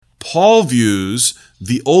Paul views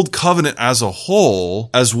the Old Covenant as a whole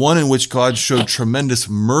as one in which God showed tremendous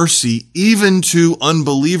mercy even to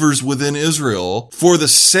unbelievers within Israel for the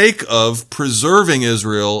sake of preserving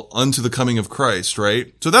Israel unto the coming of Christ,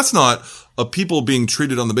 right? So that's not a people being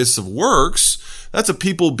treated on the basis of works. That's a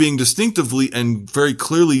people being distinctively and very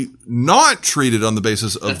clearly not treated on the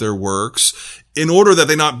basis of their works in order that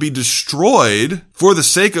they not be destroyed for the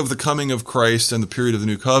sake of the coming of Christ and the period of the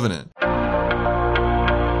new covenant.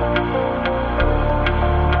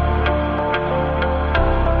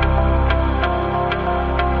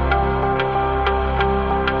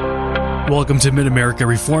 Welcome to Mid-America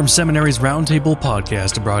Reformed Seminary's Roundtable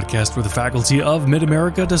Podcast, a broadcast where the faculty of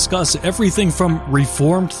Mid-America discuss everything from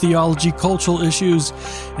Reformed theology, cultural issues,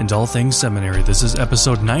 and all things seminary. This is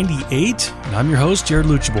episode 98, and I'm your host, Jared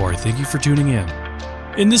Luchabor. Thank you for tuning in.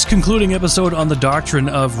 In this concluding episode on the doctrine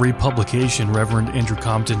of republication, Reverend Andrew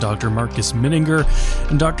Compton, Dr. Marcus Mininger,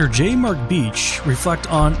 and Dr. J. Mark Beach reflect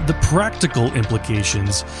on the practical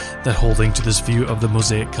implications that holding to this view of the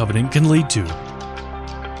Mosaic Covenant can lead to.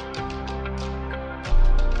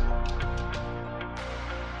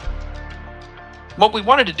 What we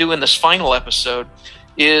wanted to do in this final episode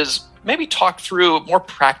is maybe talk through more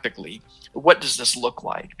practically, what does this look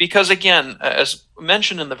like? Because again, as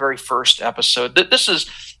mentioned in the very first episode, that this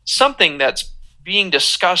is something that's being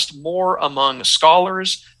discussed more among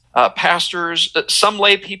scholars, pastors, some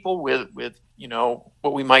lay people with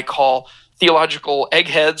what we might call theological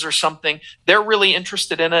eggheads or something. They're really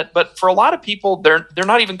interested in it, but for a lot of people, they're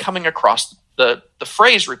not even coming across the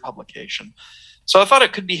phrase republication. So I thought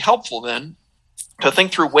it could be helpful then to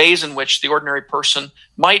think through ways in which the ordinary person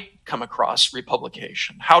might come across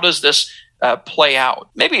republication. How does this play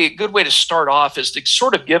out? Maybe a good way to start off is to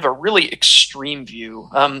sort of give a really extreme view.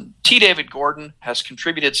 T. David Gordon has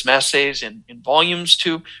contributed some essays in volumes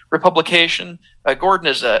to republication. Gordon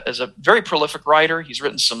is a very prolific writer. He's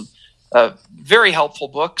written some very helpful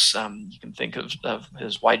books. You can think of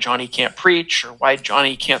his Why Johnny Can't Preach or Why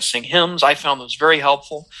Johnny Can't Sing Hymns. I found those very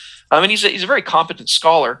helpful. And he's a very competent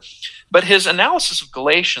scholar. But his analysis of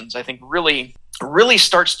Galatians, I think, really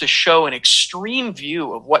starts to show an extreme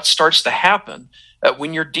view of what starts to happen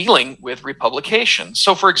when you're dealing with republication.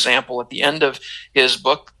 So, for example, at the end of his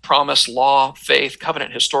book, Promise, Law, Faith,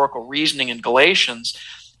 Covenant, Historical Reasoning in Galatians,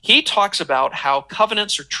 he talks about how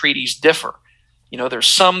covenants or treaties differ. There's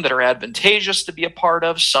some that are advantageous to be a part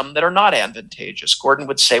of, some that are not advantageous. Gordon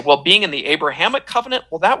would say, well, being in the Abrahamic covenant,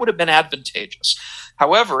 well, that would have been advantageous.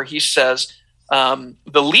 However, he says,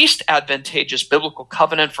 the least advantageous biblical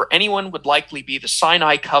covenant for anyone would likely be the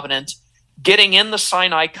Sinai covenant. Getting in the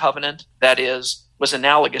Sinai covenant, that is, was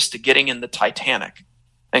analogous to getting in the Titanic.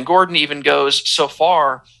 And Gordon even goes so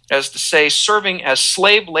far as to say serving as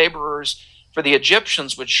slave laborers for the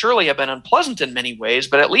Egyptians would surely have been unpleasant in many ways,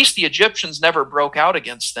 but at least the Egyptians never broke out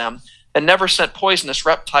against them and never sent poisonous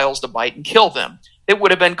reptiles to bite and kill them. It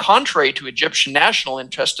would have been contrary to Egyptian national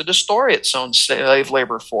interest to destroy its own slave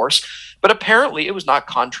labor force, but apparently it was not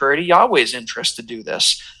contrary to Yahweh's interest to do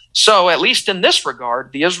this. So, at least in this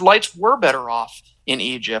regard, the Israelites were better off in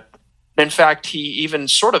Egypt. In fact, he even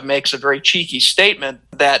sort of makes a very cheeky statement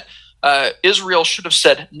that Israel should have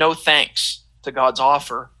said no thanks to God's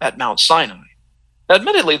offer at Mount Sinai.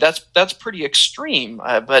 Admittedly, that's pretty extreme,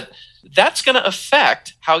 but that's going to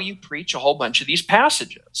affect how you preach a whole bunch of these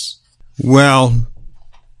passages. Well,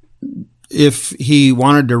 if he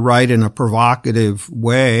wanted to write in a provocative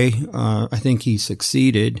way, I think he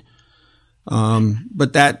succeeded.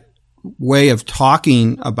 But that way of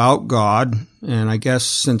talking about God, and I guess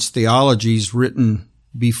since theology is written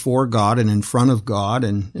before God and in front of God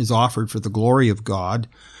and is offered for the glory of God,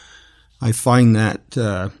 I find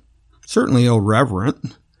that certainly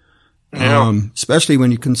irreverent, especially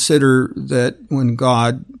when you consider that when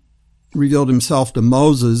God revealed himself to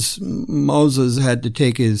Moses, Moses had to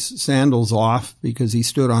take his sandals off because he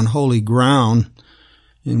stood on holy ground.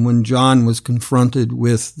 And when John was confronted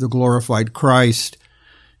with the glorified Christ,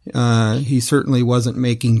 he certainly wasn't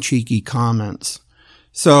making cheeky comments.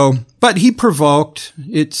 So, but he provoked.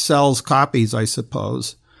 It sells copies, I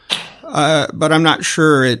suppose. But I'm not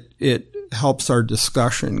sure it helps our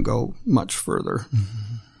discussion go much further.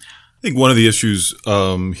 I think one of the issues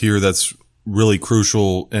here that's really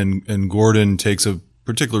crucial, and Gordon takes a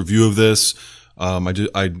particular view of this.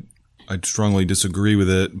 I strongly disagree with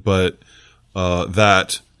it, but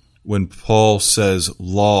that when Paul says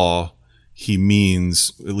law, he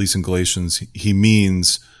means, at least in Galatians, he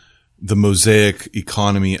means the Mosaic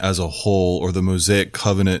economy as a whole, or the Mosaic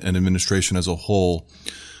covenant and administration as a whole.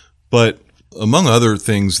 But among other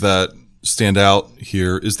things that stand out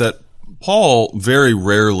here is that Paul very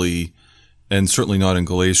rarely and certainly not in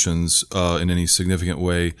Galatians in any significant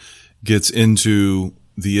way, gets into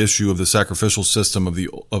the issue of the sacrificial system of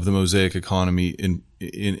the Mosaic economy in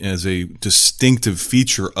as a distinctive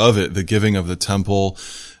feature of it, the giving of the temple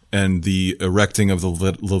and the erecting of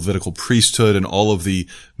the Levitical priesthood and all of the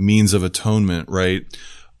means of atonement, right?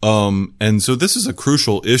 And so this is a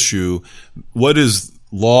crucial issue. What is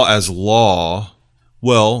law as law?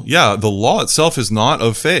 Well, yeah, the law itself is not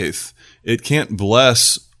of faith. It can't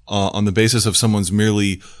bless on the basis of someone's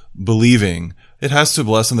merely believing. It has to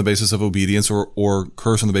bless on the basis of obedience or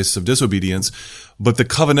curse on the basis of disobedience. But the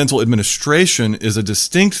covenantal administration is a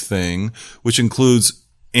distinct thing, which includes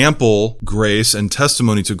ample grace and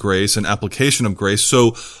testimony to grace and application of grace.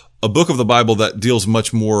 So a book of the Bible that deals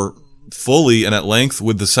much more fully and at length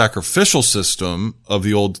with the sacrificial system of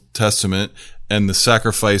the Old Testament and the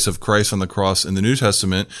sacrifice of Christ on the cross in the New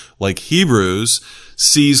Testament, like Hebrews,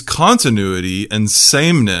 sees continuity and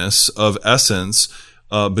sameness of essence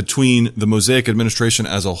between the Mosaic administration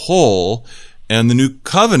as a whole and the New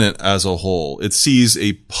Covenant as a whole. It sees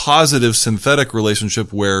a positive synthetic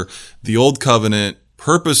relationship where the Old Covenant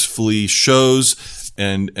purposefully shows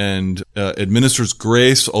and administers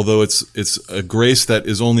grace, although it's a grace that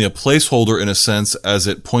is only a placeholder in a sense, as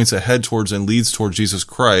it points ahead towards and leads towards Jesus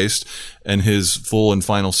Christ and his full and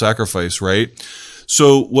final sacrifice, right?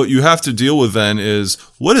 So what you have to deal with then is,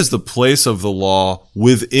 what is the place of the law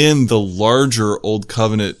within the larger Old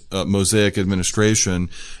Covenant Mosaic administration?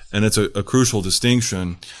 And it's a crucial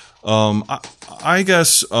distinction. I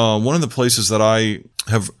guess one of the places that I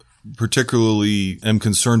have particularly am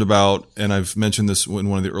concerned about, and I've mentioned this in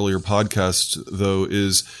one of the earlier podcasts, though,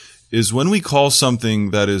 is when we call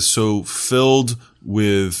something that is so filled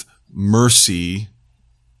with mercy,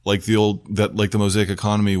 like the Mosaic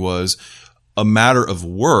economy was, a matter of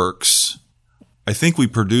works. I think we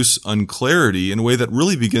produce unclarity in a way that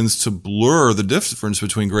really begins to blur the difference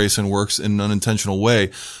between grace and works in an unintentional way.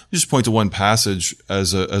 I'll just point to one passage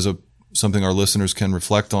as something our listeners can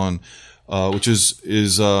reflect on, which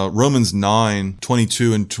is Romans 9,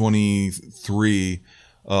 22 and 23.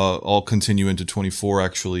 I'll continue into 24,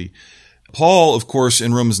 actually. Paul, of course,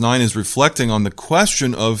 in Romans 9 is reflecting on the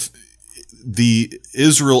question of the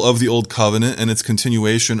Israel of the Old Covenant and its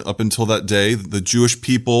continuation up until that day, the Jewish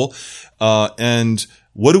people, and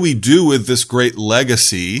what do we do with this great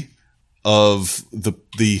legacy of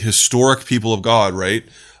the historic people of God, right?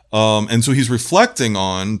 And so he's reflecting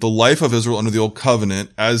on the life of Israel under the Old Covenant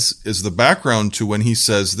as is the background to when he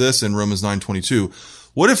says this in Romans 9:22.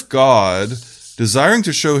 What if God, desiring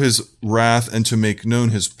to show his wrath and to make known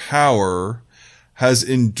his power, has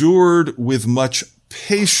endured with much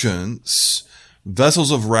patience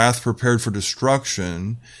vessels of wrath prepared for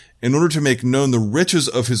destruction, in order to make known the riches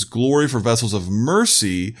of his glory for vessels of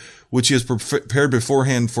mercy, which he has prepared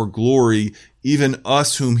beforehand for glory, even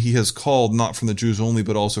us whom he has called, not from the Jews only,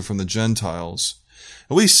 but also from the Gentiles.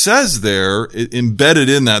 And what he says there, embedded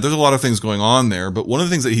in that, there's a lot of things going on there, but one of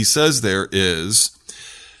the things that he says there is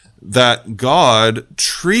that God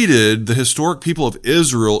treated the historic people of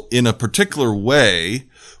Israel in a particular way,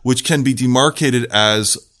 which can be demarcated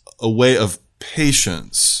as a way of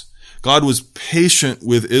patience. God was patient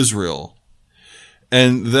with Israel.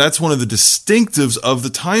 And that's one of the distinctives of the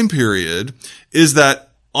time period, is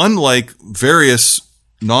that unlike various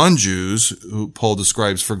non-Jews, who Paul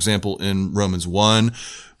describes, for example, in Romans 1,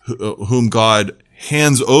 whom God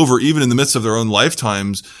hands over, even in the midst of their own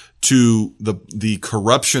lifetimes, to the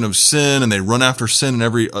corruption of sin, and they run after sin in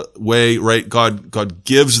every way, right? God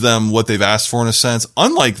gives them what they've asked for in a sense.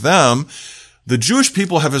 Unlike them, the Jewish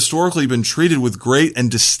people have historically been treated with great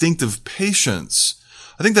and distinctive patience.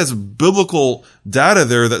 I think that's biblical data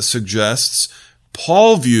there that suggests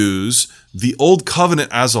Paul views the Old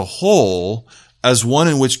Covenant as a whole as one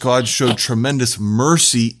in which God showed tremendous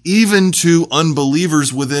mercy even to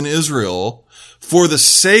unbelievers within Israel, for the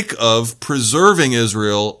sake of preserving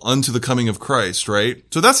Israel unto the coming of Christ, right?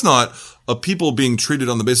 So that's not a people being treated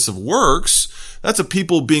on the basis of works. That's a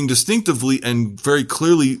people being distinctively and very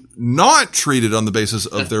clearly not treated on the basis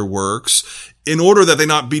of their works, in order that they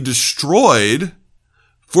not be destroyed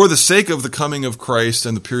for the sake of the coming of Christ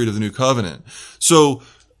and the period of the new covenant. So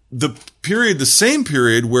the same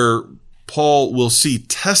period where Paul will see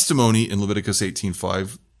testimony in Leviticus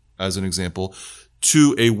 18:5 as an example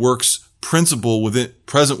to a works principle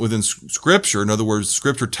present within Scripture. In other words,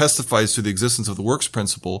 Scripture testifies to the existence of the works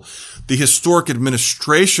principle. The historic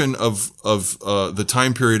administration of the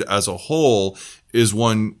time period as a whole is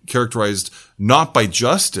one characterized not by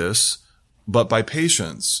justice, but by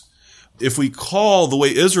patience. If we call the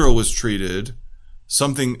way Israel was treated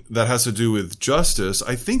something that has to do with justice,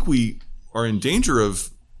 I think we are in danger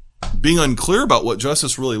of being unclear about what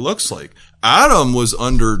justice really looks like. Adam was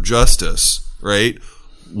under justice, right?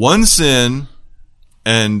 One sin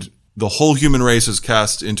and the whole human race is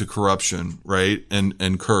cast into corruption, right?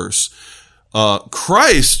 And curse.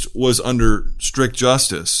 Christ was under strict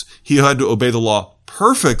justice. He had to obey the law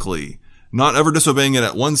perfectly, not ever disobeying it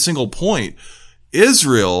at one single point.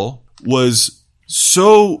 Israel was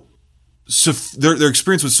so, their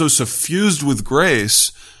experience was so suffused with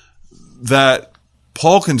grace that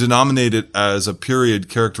Paul can denominate it as a period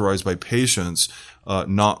characterized by patience,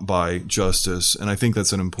 not by justice. And I think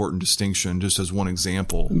that's an important distinction, just as one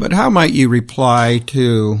example. But how might you reply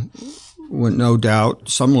to, with no doubt,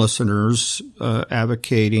 some listeners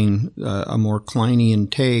advocating a more Kleinian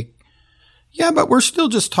take? Yeah, but we're still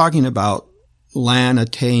just talking about land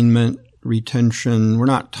attainment, retention. We're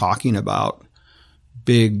not talking about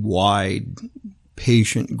big, wide,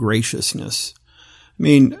 patient graciousness. I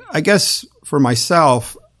mean, I guess for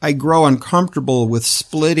myself, I grow uncomfortable with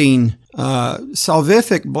splitting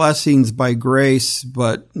salvific blessings by grace,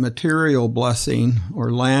 but material blessing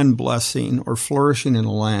or land blessing or flourishing in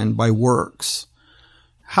the land by works.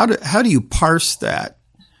 How do you parse that?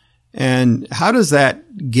 And how does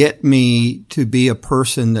that get me to be a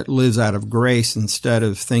person that lives out of grace instead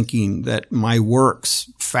of thinking that my works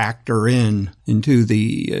factor into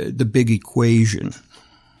the big equation?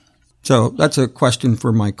 So that's a question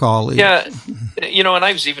for my colleague. Yeah, and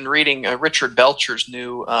I was even reading Richard Belcher's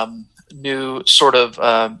new sort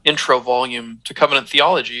of intro volume to covenant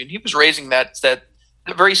theology, and he was raising that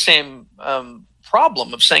very same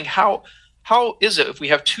problem of saying how is it if we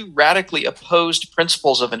have two radically opposed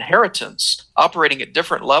principles of inheritance operating at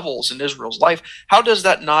different levels in Israel's life, how does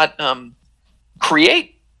that not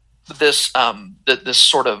create this this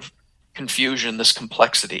sort of confusion, this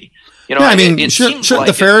complexity? Shouldn't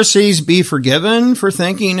the Pharisees be forgiven for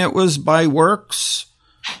thinking it was by works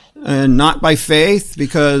and not by faith?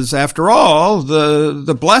 Because after all,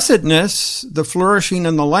 the blessedness, the flourishing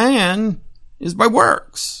in the land is by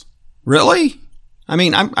works. Really? I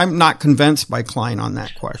mean, I'm not convinced by Klein on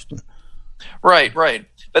that question. Right.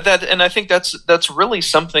 But I think that's really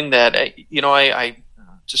something that, I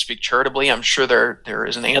to speak charitably, I'm sure there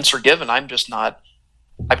is an answer given.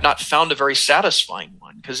 I've not found a very satisfying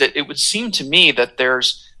one, because it would seem to me that there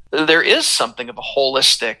is something of a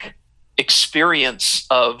holistic experience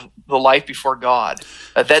of the life before God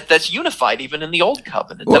that's unified even in the Old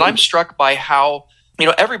Covenant. That I'm struck by how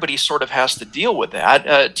everybody sort of has to deal with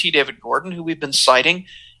that. T. David Gordon, who we've been citing,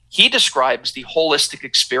 he describes the holistic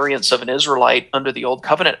experience of an Israelite under the Old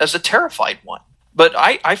Covenant as a terrified one. But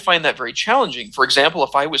I find that very challenging. For example,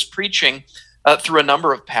 if I was preaching through a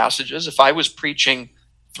number of passages, if I was preaching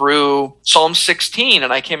through Psalm 16,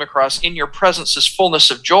 and I came across, "In your presence is fullness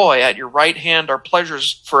of joy, at your right hand are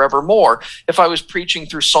pleasures forevermore." If I was preaching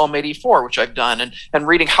through Psalm 84, which I've done, and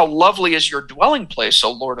reading, "How lovely is your dwelling place,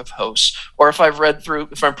 O Lord of hosts," or if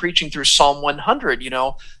I'm preaching through Psalm 100,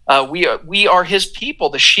 we are his people,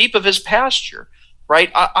 the sheep of his pasture,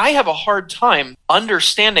 right? I have a hard time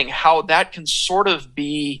understanding how that can sort of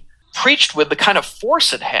be preached with the kind of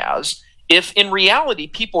force it has, if in reality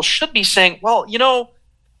people should be saying, well,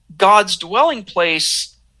 God's dwelling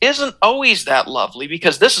place isn't always that lovely,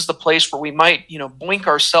 because this is the place where we might, boink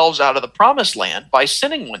ourselves out of the promised land by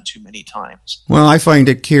sinning one too many times. Well, I find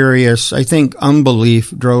it curious. I think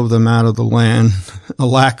unbelief drove them out of the land, a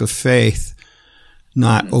lack of faith,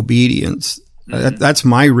 not obedience. That's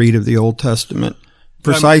my read of the Old Testament,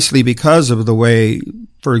 precisely because of the way,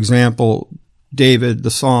 for example, David,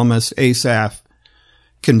 the psalmist, Asaph,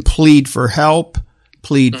 can plead for help,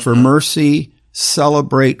 plead for mercy,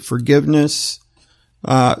 celebrate forgiveness,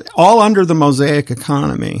 all under the Mosaic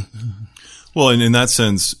economy. Well, and in that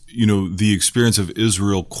sense, the experience of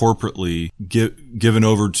Israel corporately given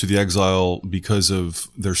over to the exile because of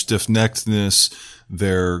their stiff-neckedness,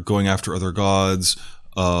 their going after other gods,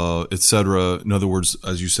 etc. In other words,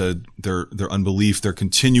 as you said, their unbelief, their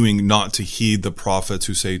continuing not to heed the prophets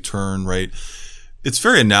who say turn, right? It's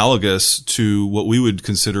very analogous to what we would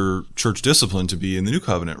consider church discipline to be in the New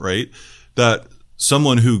Covenant, right? That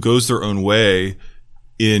someone who goes their own way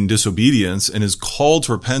in disobedience and is called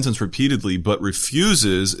to repentance repeatedly but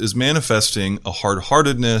refuses is manifesting a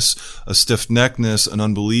hard-heartedness, a stiff-neckedness, an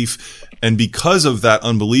unbelief. And because of that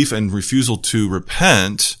unbelief and refusal to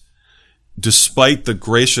repent, despite the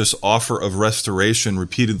gracious offer of restoration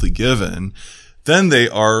repeatedly given, then they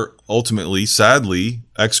are ultimately, sadly,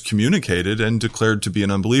 excommunicated and declared to be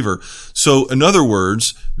an unbeliever. So, in other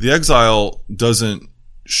words, the exile doesn't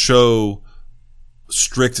show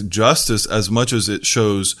strict justice as much as it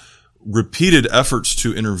shows repeated efforts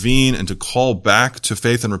to intervene and to call back to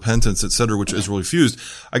faith and repentance, etc., which Israel refused.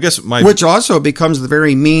 I guess which also becomes the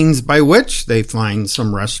very means by which they find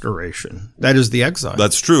some restoration. That is the exile.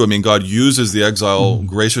 That's true. I mean, God uses the exile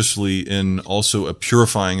graciously in also a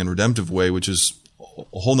purifying and redemptive way, which is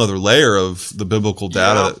a whole nother layer of the biblical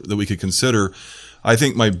data that we could consider. I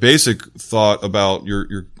think my basic thought about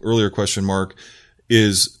your earlier question, Mark,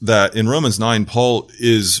 is that in Romans 9, Paul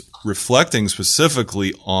is reflecting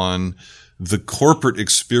specifically on the corporate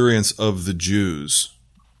experience of the Jews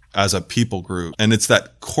as a people group. And it's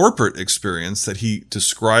that corporate experience that he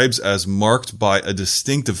describes as marked by a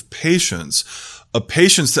distinctive patience, a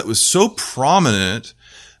patience that was so prominent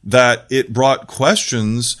that it brought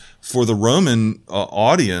questions for the Roman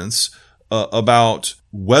audience about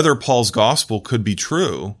whether Paul's gospel could be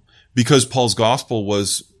true, because Paul's gospel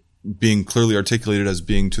was being clearly articulated as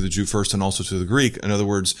being to the Jew first and also to the Greek. In other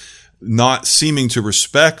words, not seeming to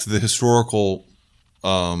respect the historical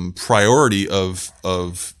priority of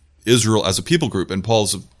Israel as a people group. And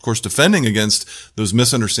Paul's, of course, defending against those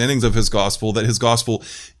misunderstandings of his gospel, that his gospel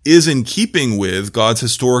is in keeping with God's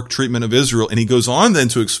historic treatment of Israel. And he goes on then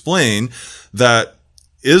to explain that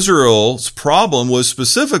Israel's problem was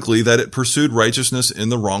specifically that it pursued righteousness in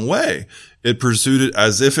the wrong way. It pursued it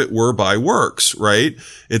as if it were by works, right?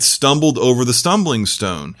 It stumbled over the stumbling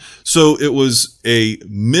stone. So it was a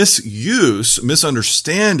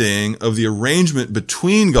misunderstanding of the arrangement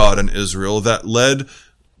between God and Israel that led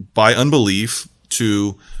by unbelief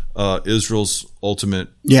to Israel's ultimate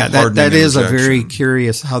hardening that is and rejection. a very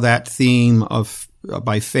curious how that theme of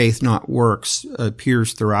by faith, not works,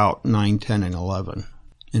 appears throughout 9, 10, and 11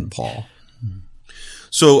 in Paul.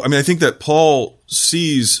 So, I mean, I think that Paul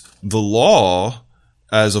sees the law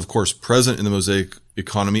as, of course, present in the Mosaic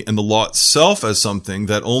economy, and the law itself as something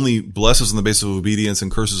that only blesses on the basis of obedience and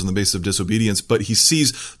curses on the basis of disobedience. But he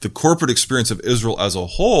sees the corporate experience of Israel as a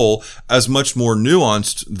whole as much more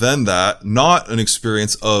nuanced than that, not an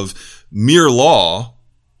experience of mere law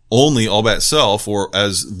only all by itself, or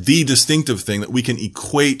as the distinctive thing that we can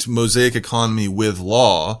equate Mosaic economy with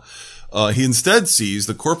law. He instead sees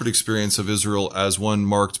the corporate experience of Israel as one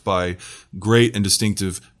marked by great and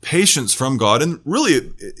distinctive patience from God. And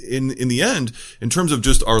really, in the end, in terms of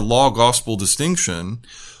just our law-gospel distinction,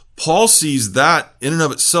 Paul sees that in and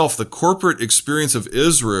of itself, the corporate experience of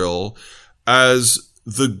Israel, as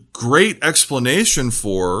the great explanation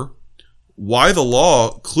for why the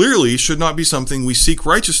law clearly should not be something we seek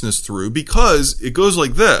righteousness through, because it goes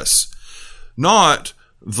like this: not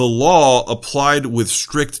the law applied with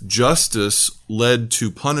strict justice led to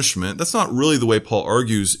punishment. That's not really the way Paul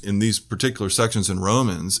argues in these particular sections in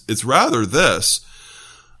Romans. It's rather this: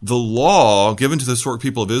 the law given to the historic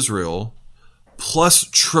people of Israel, plus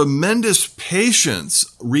tremendous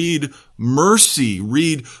patience, read mercy,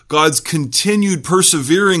 read God's continued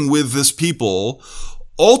persevering with this people,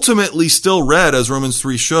 ultimately still read, as Romans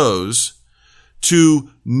 3 shows,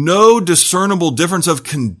 to no discernible difference of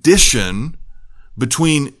condition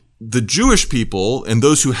between the Jewish people and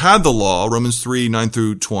those who had the law, Romans 3, 9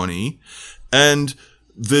 through 20, and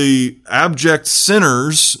the abject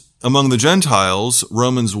sinners among the Gentiles,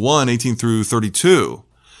 Romans 1, 18 through 32.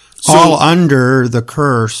 So, all under the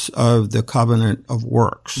curse of the covenant of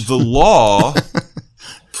works. The law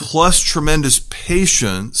plus tremendous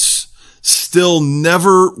patience still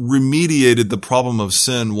never remediated the problem of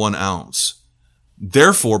sin 1 ounce.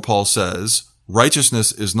 Therefore, Paul says,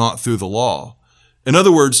 righteousness is not through the law. In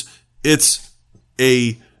other words, it's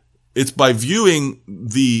by viewing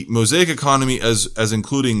the Mosaic economy as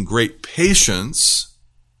including great patience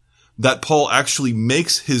that Paul actually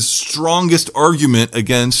makes his strongest argument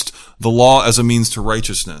against the law as a means to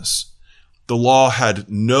righteousness. The law had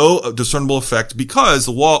no discernible effect because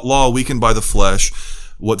the law weakened by the flesh,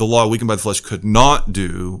 what the law weakened by the flesh could not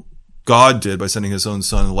do, God did by sending his own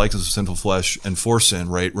son in the likeness of sinful flesh and for sin,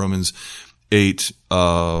 right? Romans 8,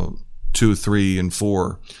 2, 3, and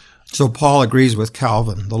 4. So Paul agrees with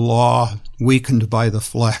Calvin, the law weakened by the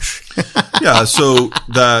flesh. Yeah, so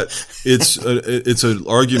that it's an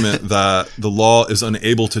argument that the law is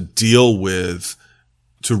unable to deal with,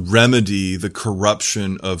 to remedy the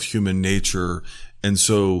corruption of human nature. And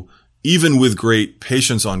so even with great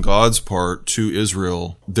patience on God's part to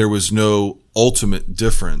Israel, there was no ultimate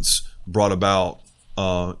difference brought about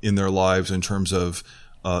in their lives in terms of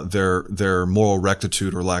their moral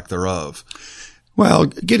rectitude or lack thereof. Well,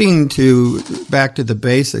 getting back to the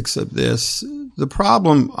basics of this, the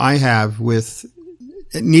problem I have with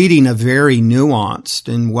needing a very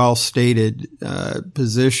nuanced and well-stated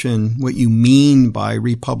position, what you mean by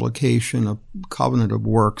republication of covenant of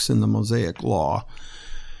works in the Mosaic law,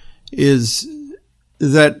 is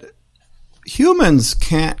that humans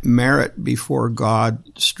can't merit before God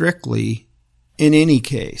strictly in any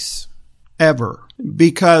case, ever,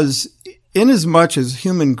 because inasmuch as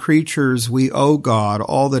human creatures, we owe God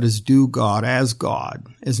all that is due God,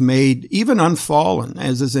 as made, even unfallen,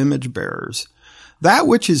 as his image bearers. That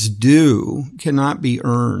which is due cannot be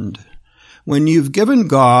earned. When you've given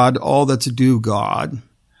God all that's due God,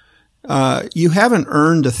 you haven't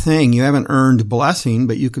earned a thing. You haven't earned blessing,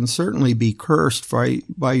 but you can certainly be cursed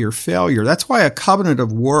by your failure. That's why a covenant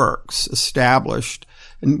of works established,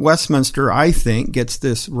 and Westminster, I think, gets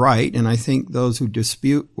this right, and I think those who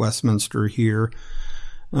dispute Westminster here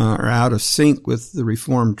are out of sync with the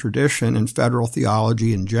Reformed tradition and federal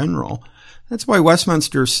theology in general. That's why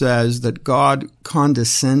Westminster says that God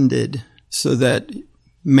condescended so that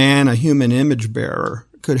man, a human image bearer,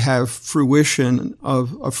 could have fruition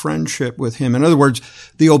of a friendship with him. In other words,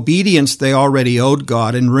 the obedience they already owed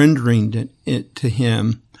God in rendering it to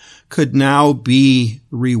him could now be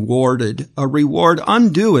rewarded. A reward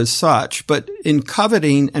undue as such, but in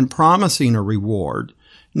coveting and promising a reward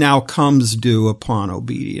now comes due upon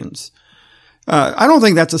obedience. I don't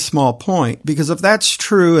think that's a small point, because if that's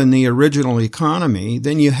true in the original economy,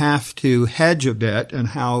 then you have to hedge a bit in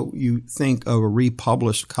how you think of a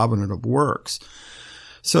republished covenant of works.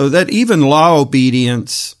 So that even law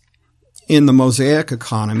obedience in the Mosaic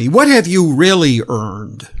economy, what have you really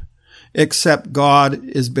earned? Except God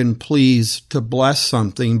has been pleased to bless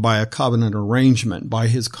something by a covenant arrangement, by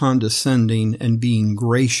his condescending and being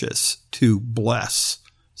gracious to bless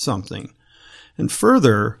something. And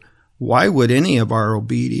further, why would any of our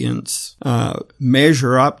obedience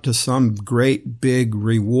measure up to some great big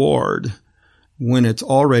reward when it's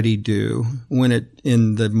already due, when it,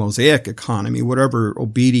 in the Mosaic economy, whatever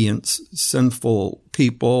obedience sinful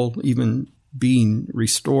people, even being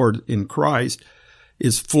restored in Christ,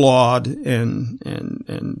 is flawed and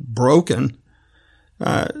broken.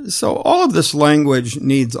 So all of this language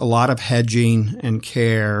needs a lot of hedging and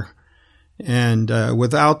care. And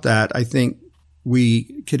without that, I think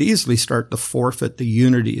we could easily start to forfeit the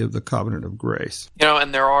unity of the covenant of grace.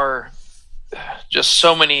 And there are just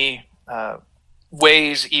so many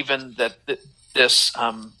ways even that this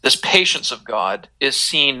patience of God is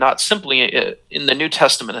seen not simply in the New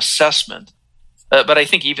Testament assessment, but I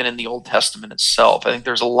think even in the Old Testament itself. I think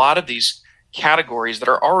there's a lot of these categories that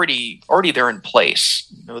are already there in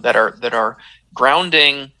place, that are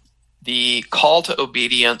grounding the call to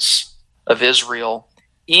obedience of Israel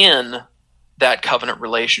in that covenant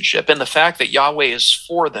relationship, and the fact that Yahweh is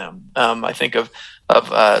for them. I think of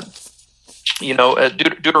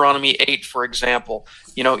Deuteronomy 8, for example.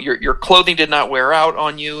 Your clothing did not wear out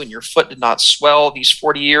on you, and your foot did not swell these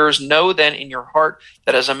 40 years. Know then in your heart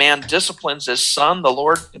that as a man disciplines his son, the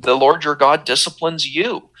Lord your God disciplines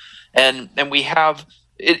you. And we have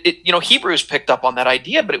Hebrews picked up on that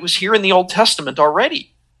idea, but it was here in the Old Testament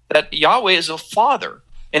already, that Yahweh is a father.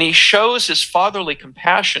 And he shows his fatherly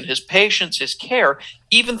compassion, his patience, his care,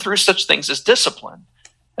 even through such things as discipline.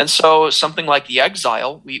 And so something like the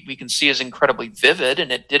exile, we can see is incredibly vivid, and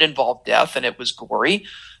it did involve death, and it was gory.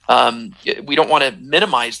 We don't want to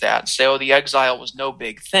minimize that and say, the exile was no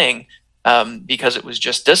big thing because it was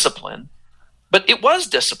just discipline. But it was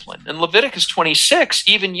discipline. And Leviticus 26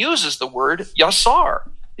 even uses the word yasar.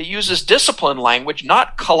 It uses discipline language,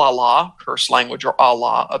 not kalala, curse language, or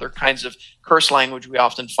Allah, other kinds of curse language we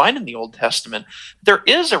often find in the Old Testament. There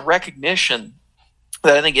is a recognition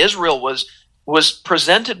that I think Israel was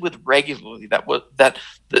presented with regularly, that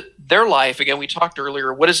their life, again, we talked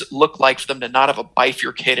earlier, what does it look like for them to not have a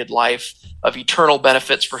bifurcated life of eternal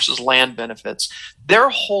benefits versus land benefits? Their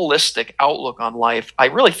holistic outlook on life, I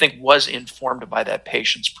really think, was informed by that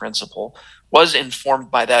patience principle, was informed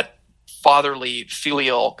by that fatherly,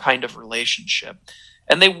 filial kind of relationship.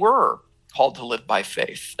 And they were called to live by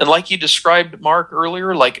faith. And like you described, Mark,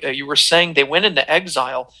 earlier, like you were saying, they went into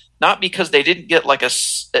exile not because they didn't get like a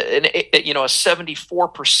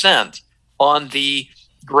 74% on the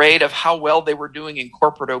grade of how well they were doing in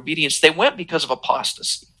corporate obedience. They went because of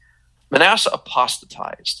apostasy. Manasseh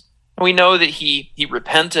apostatized. And we know that he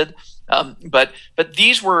repented, but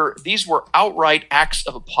these were outright acts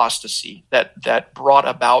of apostasy that brought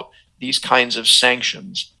about these kinds of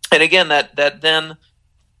sanctions. And again, that then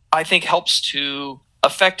I think helps to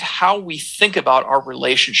affect how we think about our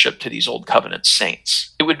relationship to these Old Covenant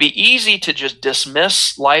saints. It would be easy to just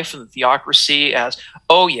dismiss life in the theocracy as,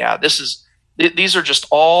 these are just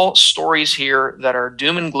all stories here that are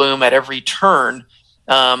doom and gloom at every turn,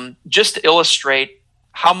 just to illustrate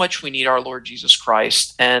how much we need our Lord Jesus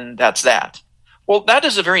Christ, and that's that. Well, that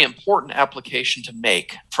is a very important application to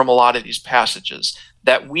make from a lot of these passages,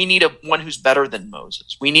 that we need one who's better than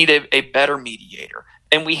Moses. We need a better mediator,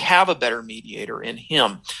 and we have a better mediator in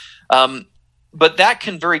him. But that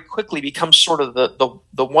can very quickly become sort of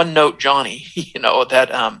the one-note Johnny,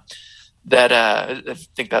 that I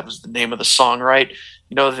think that was the name of the song, right?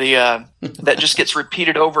 That just gets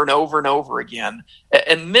repeated over and over and over again,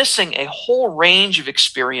 and missing a whole range of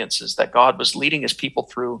experiences that God was leading his people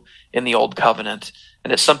through in the Old Covenant.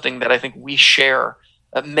 And it's something that I think we share,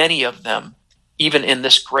 many of them, even in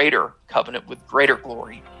this greater covenant with greater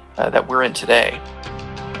glory that we're in today.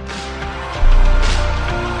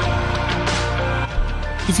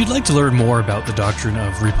 If you'd like to learn more about the doctrine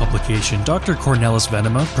of republication, Dr. Cornelis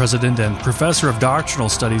Venema, President and Professor of Doctrinal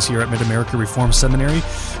Studies here at Mid-America Reformed Seminary,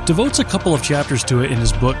 devotes a couple of chapters to it in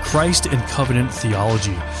his book, Christ and Covenant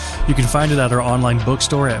Theology. You can find it at our online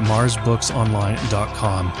bookstore at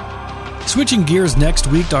marsbooksonline.com. Switching gears next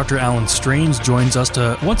week, Dr. Alan Strange joins us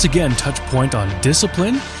to once again touch point on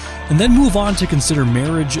discipline, and then move on to consider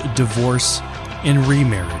marriage, divorce, and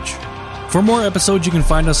remarriage. For more episodes, you can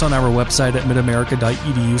find us on our website at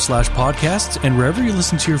midamerica.edu/podcasts and wherever you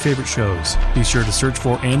listen to your favorite shows. Be sure to search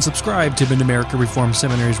for and subscribe to Mid-America Reformed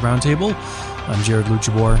Seminary's Roundtable. I'm Jared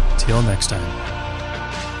Luchabor. Till next time.